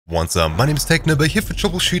What's up, my name is TechNobo here for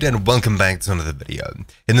Troubleshoot and welcome back to another video.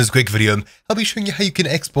 In this quick video, I'll be showing you how you can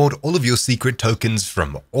export all of your secret tokens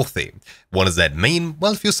from Authy. What does that mean?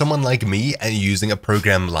 Well, if you're someone like me and you're using a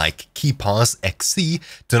program like KeePass XC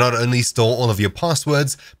to not only store all of your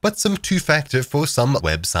passwords, but some two-factor for some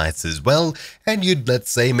websites as well, and you'd,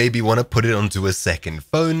 let's say, maybe want to put it onto a second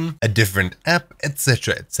phone, a different app,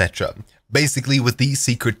 etc, etc. Basically, with the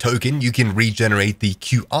secret token, you can regenerate the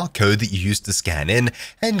QR code that you used to scan in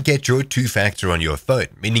and get your two-factor on your phone,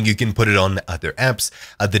 meaning you can put it on other apps,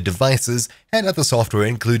 other devices, and other software,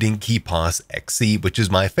 including KeePass XC, which is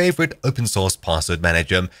my favorite open source password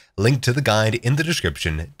manager. Link to the guide in the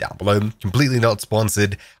description down below. Completely not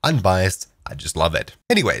sponsored, unbiased. I just love it.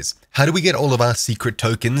 Anyways, how do we get all of our secret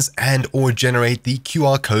tokens and or generate the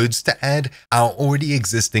QR codes to add our already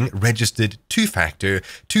existing registered two-factor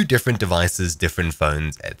to different devices, different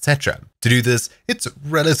phones, etc.? To do this, it's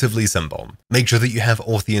relatively simple. Make sure that you have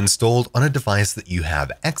Authy installed on a device that you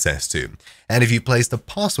have access to. And if you placed a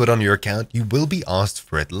password on your account, you will be asked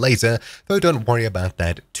for it later, though don't worry about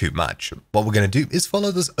that too much. What we're going to do is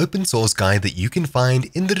follow this open source guide that you can find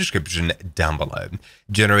in the description down below.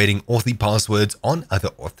 Generating Authy passwords on other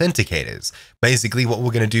authenticators. Basically, what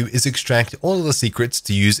we're going to do is extract all of the secrets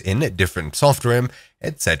to use in different software,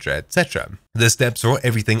 etc, etc. The steps for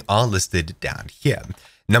everything are listed down here.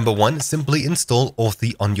 Number 1, simply install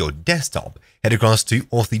Authy on your desktop. Head across to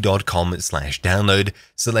authy.com/download,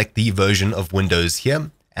 select the version of Windows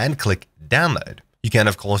here, and click download. You can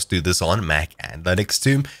of course do this on Mac and Linux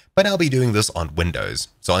too, but I'll be doing this on Windows.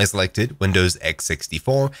 So I selected Windows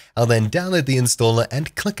x64, I'll then download the installer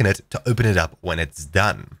and click on it to open it up when it's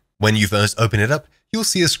done. When you first open it up, you'll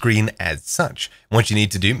see a screen as such. What you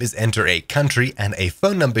need to do is enter a country and a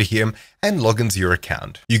phone number here and log into your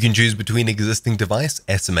account. You can choose between existing device,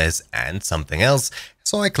 SMS, and something else.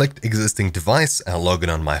 So I clicked existing device, I'll log in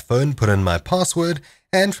on my phone, put in my password,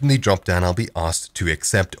 and from the drop down I'll be asked to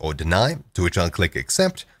accept or deny, to which I'll click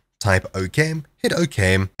accept, type OK, hit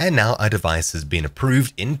OK, and now our device has been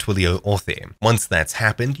approved in Twilio Authy. Once that's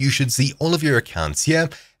happened, you should see all of your accounts here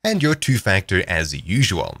and your two-factor as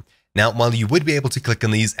usual. Now, while you would be able to click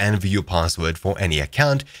on these and view your password for any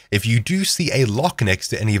account, if you do see a lock next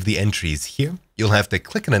to any of the entries here, you'll have to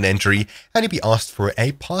click on an entry and you'll be asked for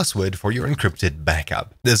a password for your encrypted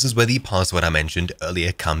backup. This is where the password I mentioned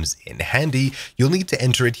earlier comes in handy. You'll need to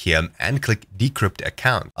enter it here and click decrypt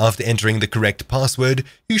account. After entering the correct password,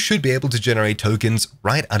 you should be able to generate tokens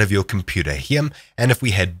right out of your computer here. And if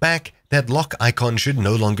we head back, that lock icon should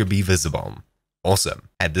no longer be visible. Awesome.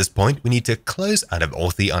 At this point, we need to close out of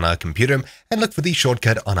Authy on our computer and look for the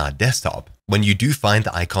shortcut on our desktop. When you do find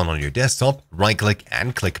the icon on your desktop, right-click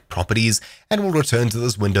and click Properties, and we'll return to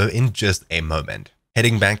this window in just a moment.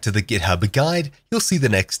 Heading back to the GitHub guide, you'll see the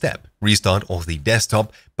next step. Restart Authy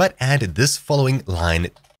desktop, but add this following line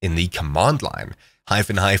in the command line.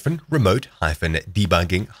 --remote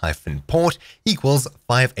 -debugging -port equals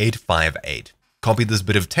 5858. Copy this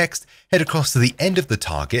bit of text, head across to the end of the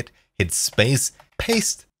target, hit space,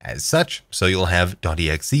 paste as such, so you'll have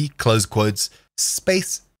 .exe, close quotes,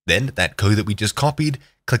 space, then that code that we just copied,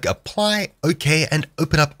 click apply, OK, and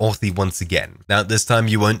open up Authy once again. Now this time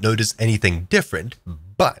you won't notice anything different,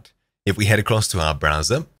 but if we head across to our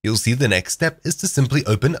browser, you'll see the next step is to simply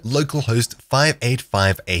open localhost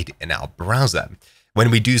 5858 in our browser. When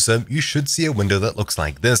we do so, you should see a window that looks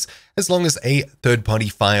like this, as long as a third-party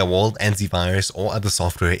firewall, antivirus, or other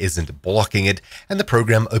software isn't blocking it and the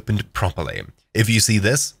program opened properly. If you see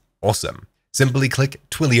this, awesome. Simply click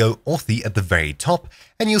Twilio Authy at the very top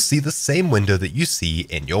and you'll see the same window that you see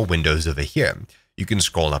in your Windows over here. You can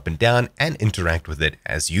scroll up and down and interact with it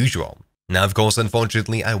as usual. Now, of course,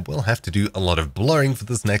 unfortunately, I will have to do a lot of blurring for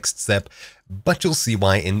this next step, but you'll see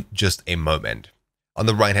why in just a moment. On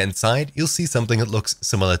the right-hand side, you'll see something that looks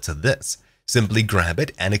similar to this. Simply grab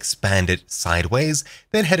it and expand it sideways,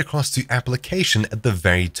 then head across to Application at the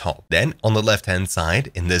very top. Then, on the left-hand side,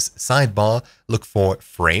 in this sidebar, look for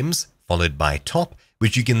Frames, followed by Top,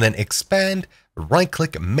 which you can then expand,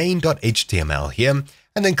 right-click main.html here,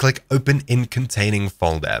 and then click Open in Containing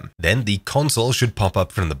Folder. Then the console should pop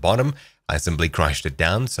up from the bottom. I simply crushed it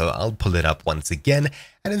down, so I'll pull it up once again,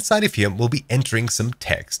 and inside of here, we'll be entering some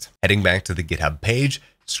text. Heading back to the GitHub page,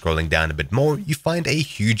 scrolling down a bit more, you find a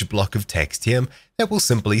huge block of text here that we'll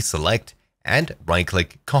simply select and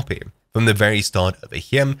right-click copy from the very start over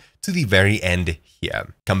here to the very end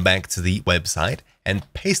here. Come back to the website and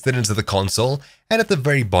paste it into the console, and at the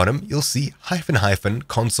very bottom, you'll see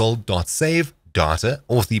 --console.save data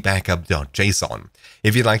authybackup.json.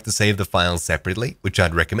 If you'd like to save the files separately, which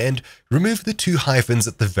I'd recommend, remove the 2 hyphens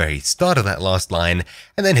at the very start of that last line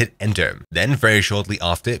and then hit enter. Then very shortly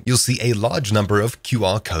after, you'll see a large number of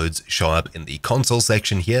QR codes show up in the console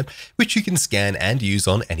section here, which you can scan and use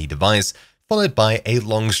on any device, followed by a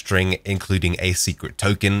long string including a secret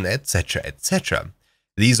token, etc, etc.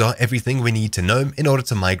 These are everything we need to know in order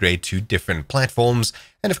to migrate to different platforms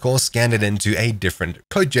and of course scan it into a different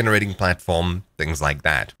code generating platform, things like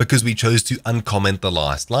that. Because we chose to uncomment the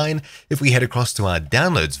last line, if we head across to our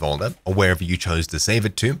downloads folder or wherever you chose to save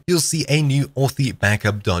it to, you'll see a new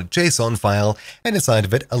authybackup.json file and inside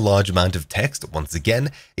of it a large amount of text once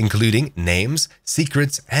again, including names,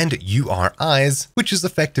 secrets, and URIs, which is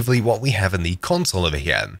effectively what we have in the console over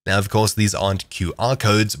here. Now of course these aren't QR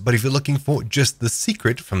codes, but if you're looking for just the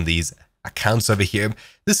secret from these accounts over here,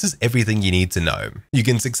 this is everything you need to know. You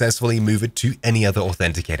can successfully move it to any other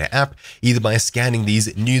authenticator app, either by scanning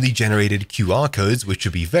these newly generated QR codes, which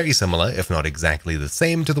should be very similar, if not exactly the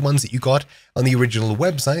same, to the ones that you got on the original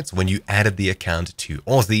websites when you added the account to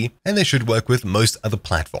Authy, and they should work with most other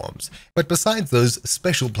platforms. But besides those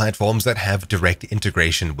special platforms that have direct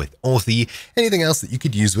integration with Authy, anything else that you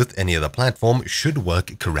could use with any other platform should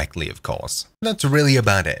work correctly, of course. That's really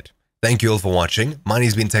about it. Thank you all for watching. My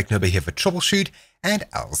name's been Technoba here for Troubleshoot, and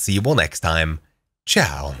I'll see you all next time.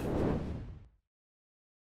 Ciao.